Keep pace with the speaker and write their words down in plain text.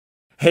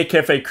Hey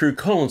Cafe crew,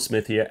 Colin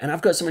Smith here, and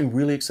I've got something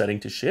really exciting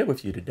to share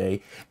with you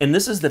today. And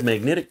this is the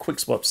magnetic quick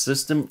swap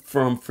system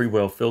from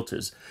Freewell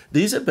filters.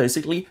 These are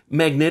basically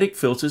magnetic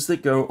filters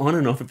that go on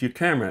and off of your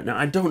camera. Now,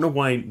 I don't know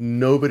why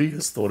nobody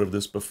has thought of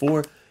this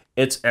before.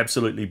 It's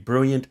absolutely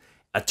brilliant.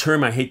 A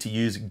term I hate to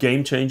use,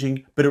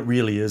 game-changing, but it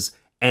really is.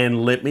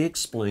 And let me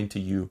explain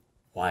to you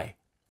why.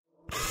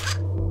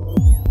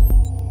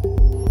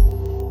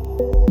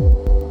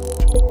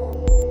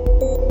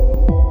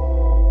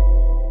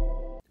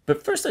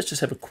 But first, let's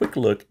just have a quick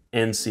look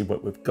and see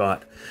what we've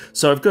got.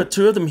 So I've got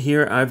two of them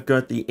here. I've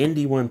got the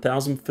ND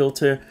 1000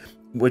 filter,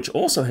 which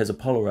also has a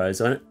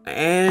polarizer on it,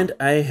 and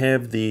I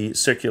have the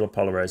circular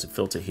polarizer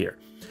filter here.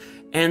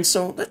 And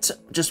so let's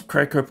just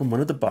crack open one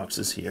of the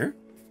boxes here.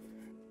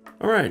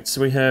 All right,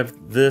 so we have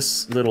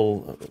this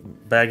little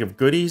bag of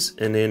goodies,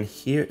 and then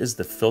here is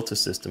the filter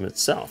system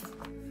itself.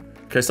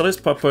 Okay, so let's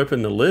pop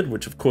open the lid,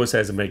 which of course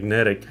has a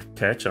magnetic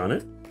catch on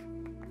it.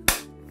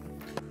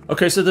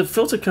 Okay, so the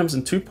filter comes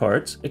in two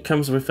parts. It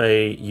comes with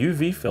a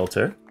UV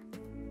filter,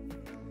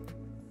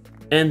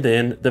 and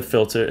then the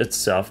filter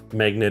itself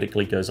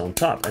magnetically goes on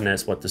top, and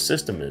that's what the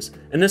system is.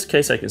 In this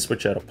case, I can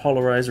switch out a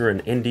polarizer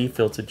and ND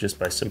filter just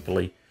by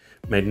simply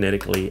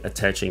magnetically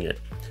attaching it.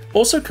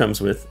 Also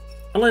comes with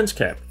a lens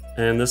cap,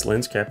 and this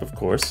lens cap, of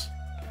course,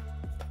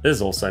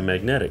 is also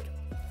magnetic.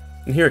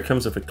 And here it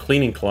comes with a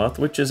cleaning cloth,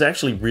 which is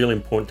actually really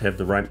important to have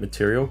the right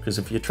material, because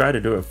if you try to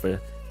do it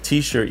for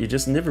t-shirt, you're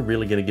just never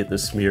really going to get the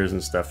smears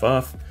and stuff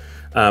off.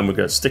 We've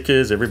got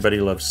stickers.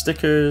 Everybody loves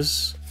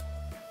stickers.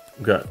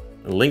 We've got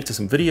a link to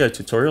some video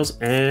tutorials,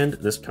 and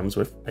this comes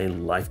with a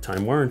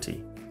lifetime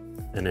warranty.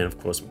 And then of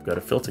course we've got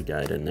a filter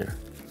guide in there.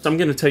 So I'm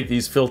going to take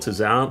these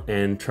filters out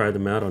and try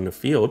them out on the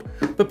field.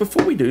 But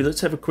before we do,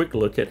 let's have a quick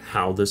look at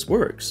how this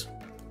works.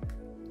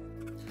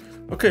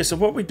 Okay, so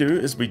what we do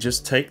is we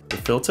just take the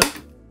filter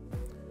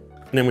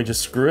and then we just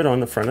screw it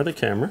on the front of the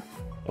camera.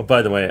 Oh,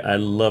 by the way, I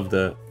love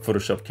the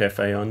Photoshop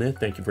Cafe on there.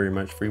 Thank you very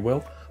much,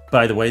 Freewell.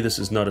 By the way, this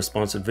is not a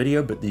sponsored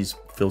video, but these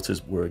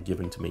filters were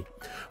given to me.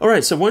 All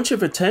right, so once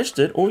you've attached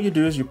it, all you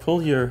do is you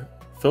pull your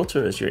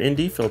filter as your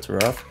ND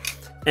filter off,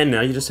 and now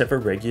you just have a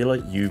regular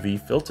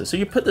UV filter. So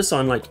you put this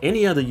on like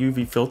any other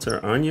UV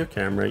filter on your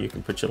camera. You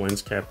can put your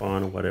lens cap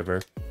on or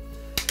whatever.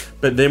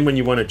 But then when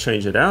you want to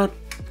change it out,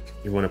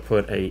 you want to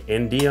put a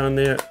ND on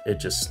there, it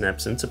just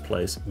snaps into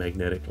place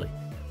magnetically.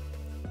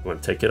 You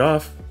want to take it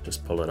off,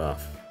 just pull it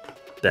off.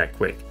 That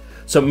quick.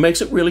 So it makes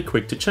it really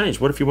quick to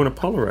change. What if you want a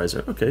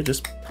polarizer? Okay,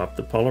 just pop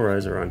the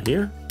polarizer on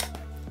here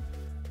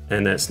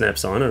and that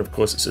snaps on, and of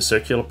course it's a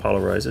circular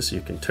polarizer, so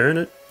you can turn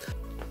it,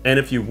 and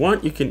if you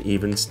want you can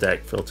even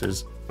stack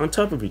filters on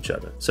top of each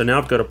other. So now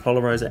I've got a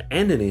polarizer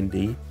and an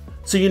ND.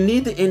 So you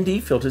need the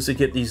ND filters to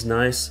get these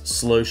nice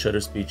slow shutter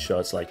speed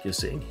shots like you're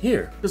seeing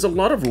here, because a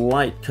lot of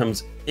light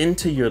comes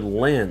into your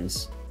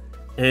lens,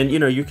 and you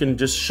know, you can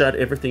just shut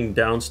everything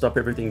down, stop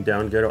everything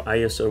down, go to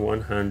ISO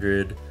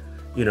 100,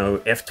 you know,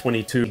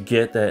 f22,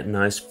 get that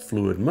nice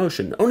fluid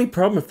motion. The only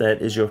problem with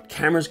that is your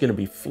camera's going to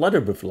be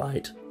flooded with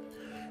light,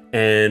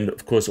 and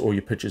of course all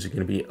your pictures are going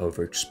to be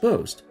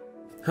overexposed.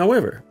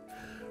 However,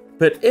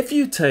 but if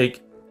you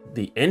take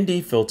the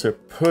ND filter,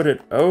 put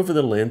it over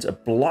the lens,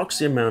 it blocks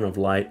the amount of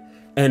light,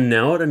 and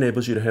now it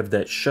enables you to have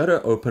that shutter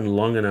open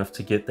long enough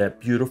to get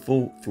that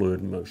beautiful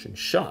fluid motion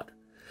shot.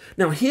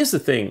 Now here's the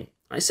thing,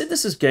 I said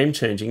this is game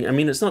changing. I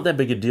mean, it's not that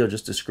big a deal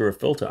just to screw a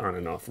filter on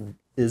and off,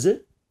 is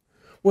it?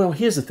 Well,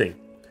 here's the thing.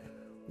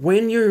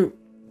 When you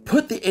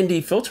put the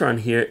ND filter on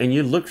here and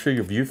you look through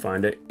your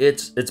viewfinder,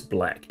 it's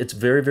black. It's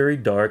very, very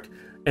dark,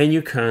 and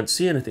you can't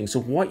see anything. So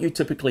what you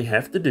typically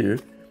have to do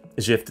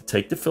is you have to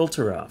take the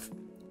filter off.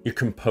 You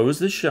compose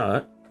the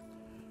shot,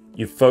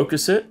 you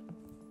focus it,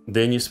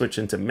 then you switch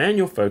into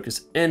manual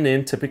focus, and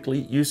then typically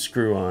you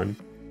screw on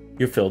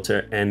your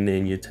filter and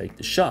then you take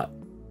the shot.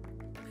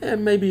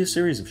 And maybe a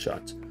series of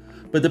shots.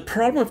 But the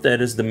problem with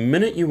that is the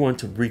minute you want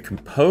to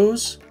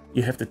recompose,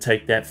 you have to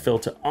take that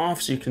filter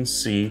off so you can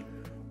see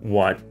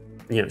what,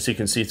 you know, so you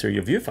can see through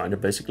your viewfinder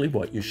basically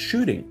what you're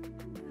shooting.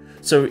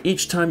 So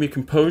each time you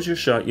compose your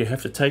shot, you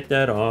have to take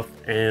that off,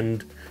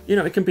 and you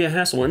know, it can be a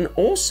hassle. And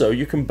also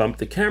you can bump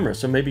the camera,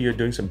 so maybe you're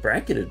doing some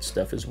bracketed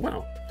stuff as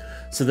well.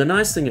 So the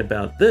nice thing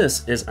about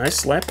this is I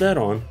slap that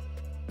on,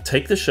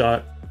 take the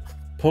shot,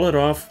 pull it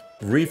off,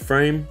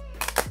 reframe,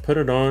 put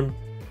it on,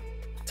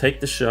 take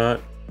the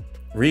shot,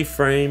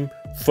 reframe,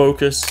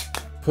 focus,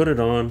 put it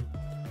on,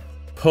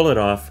 pull it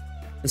off.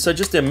 And so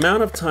just the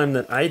amount of time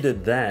that I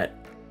did that,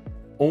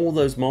 all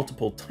those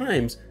multiple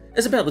times,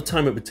 is about the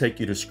time it would take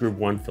you to screw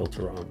one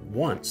filter on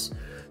once.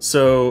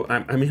 So,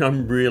 I mean,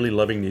 I'm really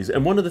loving these.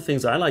 And one of the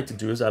things I like to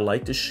do is I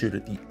like to shoot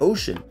at the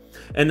ocean.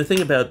 And the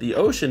thing about the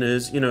ocean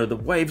is, you know, the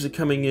waves are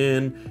coming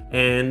in,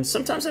 and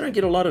sometimes I don't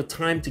get a lot of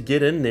time to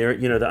get in there.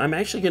 You know, I'm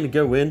actually going to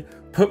go in,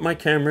 put my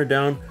camera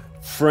down,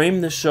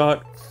 frame the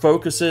shot,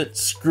 focus it,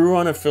 screw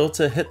on a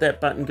filter, hit that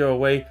button, go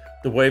away.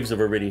 The waves have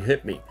already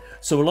hit me.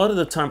 So a lot of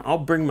the time I'll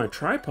bring my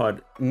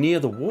tripod near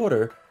the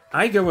water.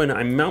 I go in,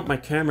 I mount my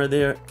camera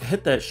there,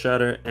 hit that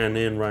shutter, and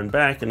then run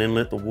back and then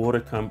let the water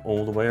come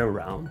all the way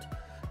around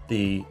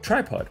the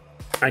tripod.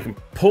 I can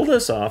pull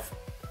this off,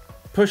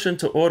 push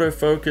into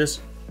autofocus,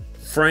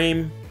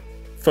 frame,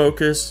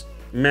 focus,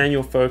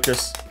 manual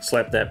focus,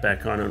 slap that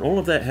back on, and all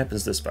of that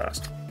happens this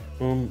fast.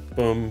 Boom,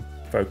 boom,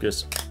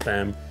 focus,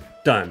 bam,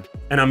 done.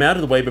 And I'm out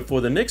of the way before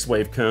the next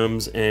wave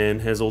comes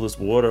and has all this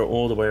water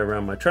all the way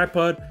around my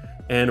tripod.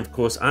 And of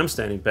course, I'm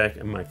standing back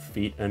and my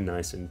feet are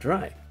nice and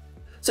dry.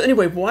 So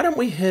anyway, why don't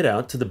we head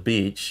out to the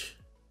beach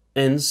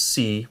and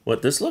see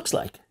what this looks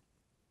like?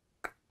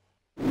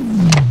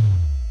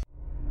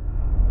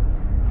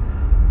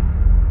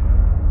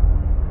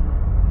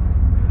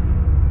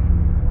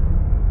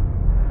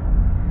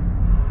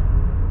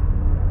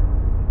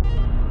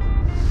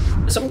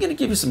 So I'm going to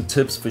give you some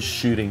tips for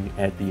shooting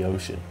at the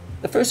ocean.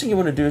 The first thing you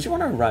want to do is you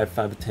want to arrive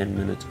 5 or 10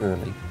 minutes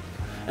early.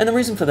 And the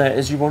reason for that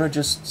is you want to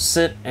just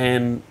sit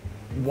and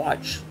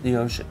watch the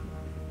ocean.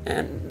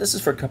 And this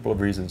is for a couple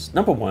of reasons.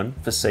 Number one,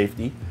 for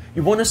safety.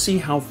 You want to see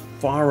how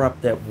far up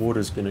that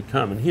water is going to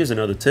come. And here's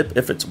another tip.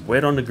 If it's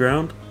wet on the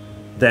ground,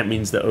 that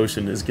means the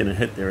ocean is going to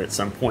hit there at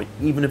some point,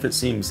 even if it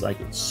seems like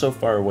it's so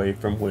far away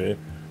from where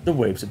the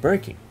waves are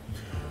breaking.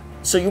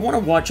 So you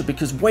want to watch it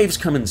because waves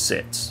come in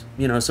sets,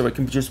 you know, so it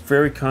can be just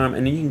very calm,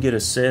 and then you can get a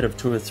set of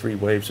 2 or 3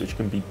 waves which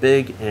can be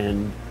big,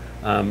 and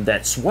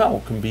that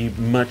swell can be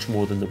much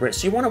more than the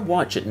rest. So you want to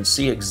watch it and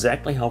see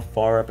exactly how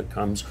far up it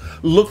comes.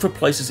 Look for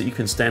places that you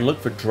can stand. Look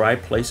for dry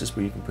places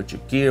where you can put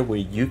your gear, where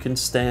you can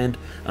stand.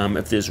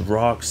 If there's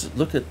rocks,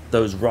 look at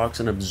those rocks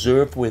and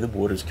observe where the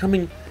water is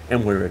coming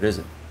and where it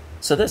isn't.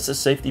 So that's the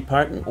safety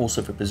part, and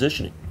also for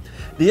positioning.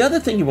 The other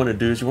thing you want to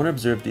do is you want to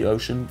observe the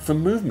ocean for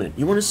movement.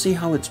 You want to see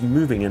how it's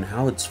moving and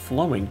how it's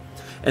flowing.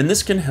 And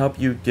this can help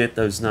you get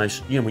those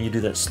nice, you know, when you do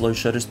that slow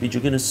shutter speed,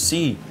 you're going to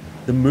see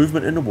the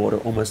movement in the water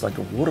almost like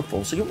a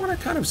waterfall. So you want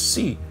to kind of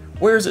see,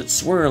 where is it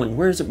swirling?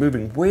 Where is it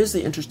moving? Where's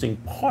the interesting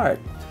part?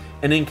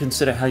 And then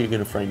consider how you're going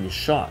to frame your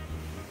shot.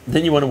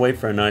 Then you want to wait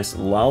for a nice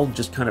lull,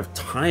 just kind of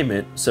time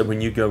it so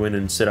when you go in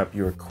and set up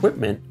your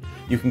equipment,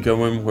 you can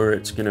go in where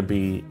it's going to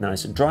be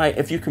nice and dry.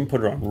 If you can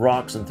put it on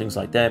rocks and things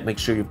like that, make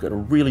sure you've got a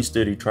really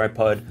sturdy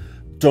tripod.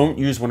 Don't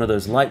use one of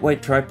those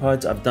lightweight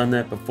tripods. I've done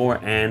that before,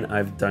 and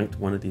I've dunked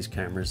one of these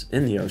cameras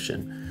in the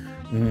ocean.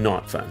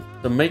 Not fun.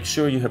 So make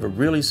sure you have a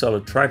really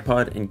solid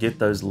tripod and get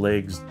those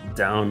legs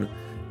down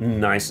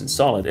nice and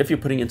solid. If you're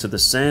putting it into the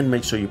sand,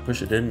 make sure you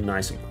push it in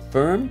nice and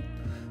firm,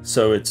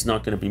 so it's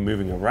not going to be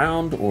moving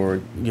around or,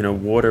 you know,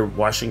 water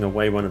washing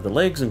away one of the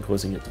legs and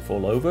causing it to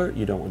fall over.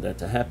 You don't want that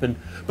to happen.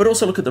 But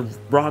also look at the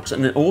rocks,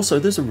 and also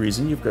there's a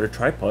reason you've got a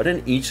tripod,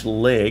 and each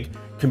leg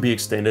can be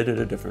extended at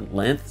a different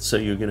length, so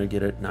you're going to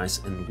get it nice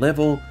and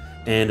level.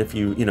 And if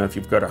if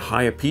you've got a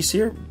higher piece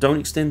here, don't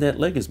extend that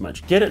leg as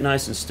much. Get it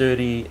nice and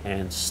sturdy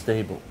and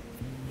stable.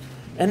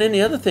 And then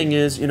the other thing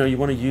is, you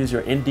want to use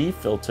your ND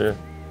filter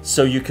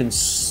so you can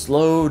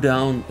slow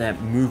down that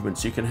movement.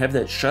 So you can have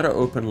that shutter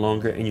open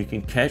longer and you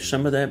can catch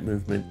some of that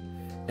movement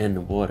in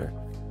the water.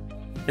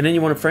 And then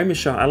you want to frame your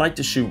shot. I like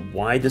to shoot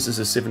wide. This is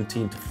a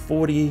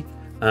 17-40.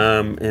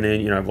 And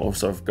then,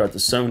 I've got the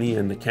Sony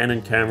and the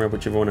Canon camera,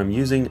 whichever one I'm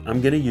using. I'm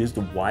going to use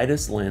the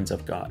widest lens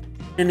I've got.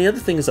 And the other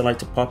thing is I like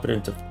to pop it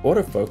into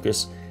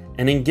autofocus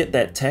and then get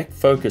that tack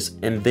focus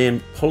and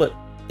then pull it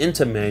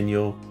into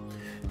manual.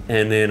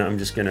 And then I'm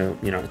just going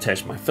to,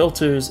 attach my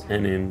filters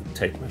and then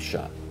take my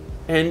shot.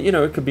 And,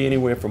 it could be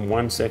anywhere from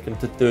 1 second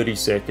to 30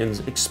 seconds.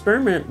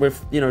 Experiment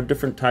with,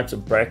 different types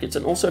of brackets.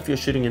 And also if you're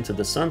shooting into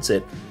the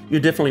sunset, you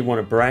definitely want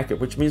a bracket,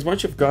 which means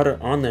once you've got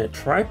it on that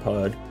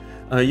tripod,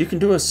 you can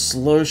do a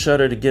slow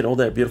shutter to get all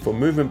that beautiful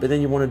movement, but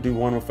then you want to do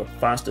one with a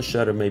faster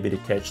shutter maybe to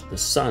catch the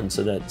sun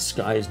so that the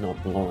sky is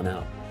not blowing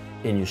out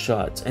in your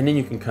shots. And then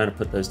you can kind of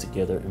put those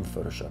together in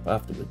Photoshop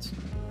afterwards.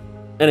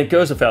 And it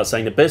goes without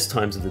saying, the best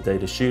times of the day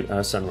to shoot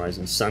are sunrise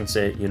and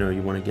sunset. You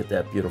want to get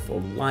that beautiful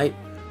light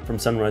from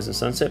sunrise and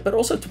sunset, but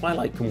also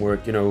twilight can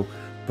work.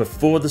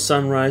 Before the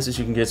sun rises,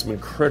 you can get some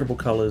incredible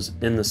colors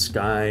in the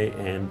sky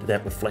and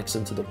that reflects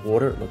into the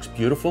water. It looks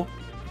beautiful.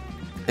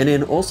 And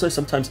then also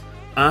sometimes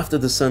after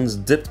the sun's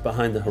dipped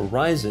behind the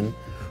horizon,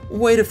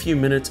 wait a few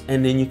minutes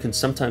and then you can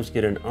sometimes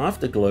get an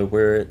afterglow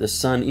where the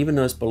sun, even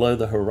though it's below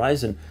the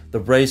horizon, the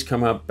rays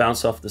come up,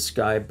 bounce off the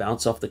sky,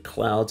 bounce off the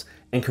clouds,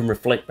 and can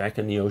reflect back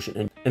in the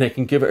ocean. And it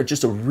can give it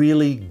just a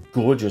really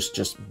gorgeous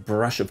just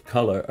brush of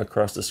color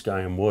across the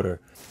sky and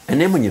water.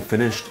 And then when you're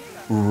finished,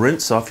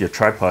 rinse off your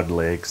tripod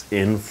legs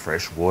in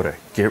fresh water.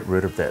 Get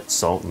rid of that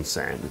salt and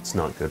sand. It's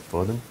not good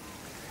for them.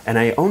 And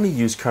I only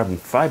use carbon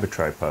fiber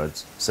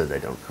tripods so they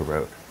don't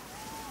corrode.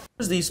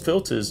 These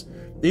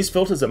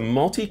filters are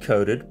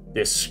multi-coated,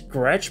 they're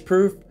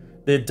scratch-proof,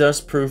 they're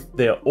dust-proof,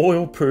 they're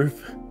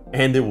oil-proof,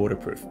 and they're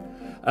waterproof.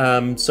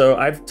 So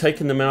I've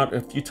taken them out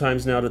a few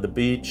times now to the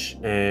beach,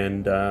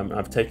 and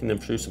I've taken them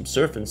through some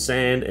surf and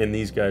sand, and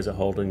these guys are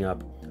holding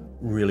up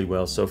really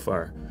well so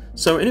far.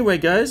 So anyway,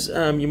 guys,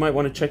 you might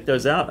want to check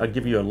those out. I'll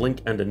give you a link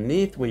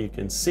underneath where you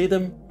can see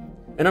them.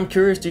 And I'm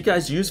curious, do you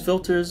guys use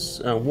filters?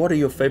 What are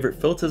your favorite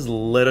filters?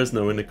 Let us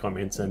know in the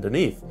comments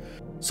underneath.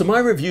 So my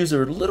reviews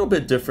are a little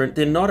bit different.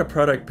 They're not a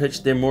product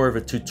pitch, they're more of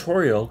a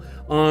tutorial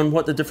on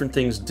what the different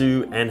things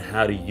do and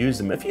how to use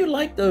them. If you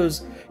like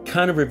those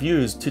kind of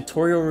reviews,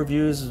 tutorial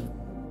reviews,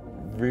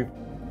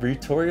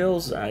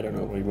 tutorials, I don't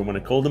know what you want to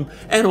call them,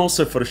 and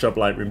also Photoshop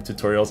Lightroom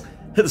tutorials,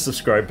 hit the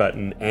subscribe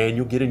button and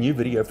you'll get a new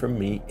video from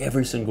me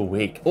every single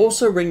week.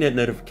 Also ring that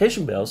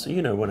notification bell so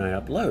you know when I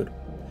upload.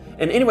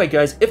 And anyway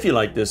guys, if you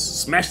like this,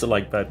 smash the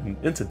like button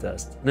into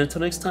dust. And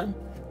until next time,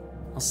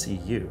 I'll see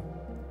you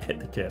at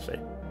the cafe.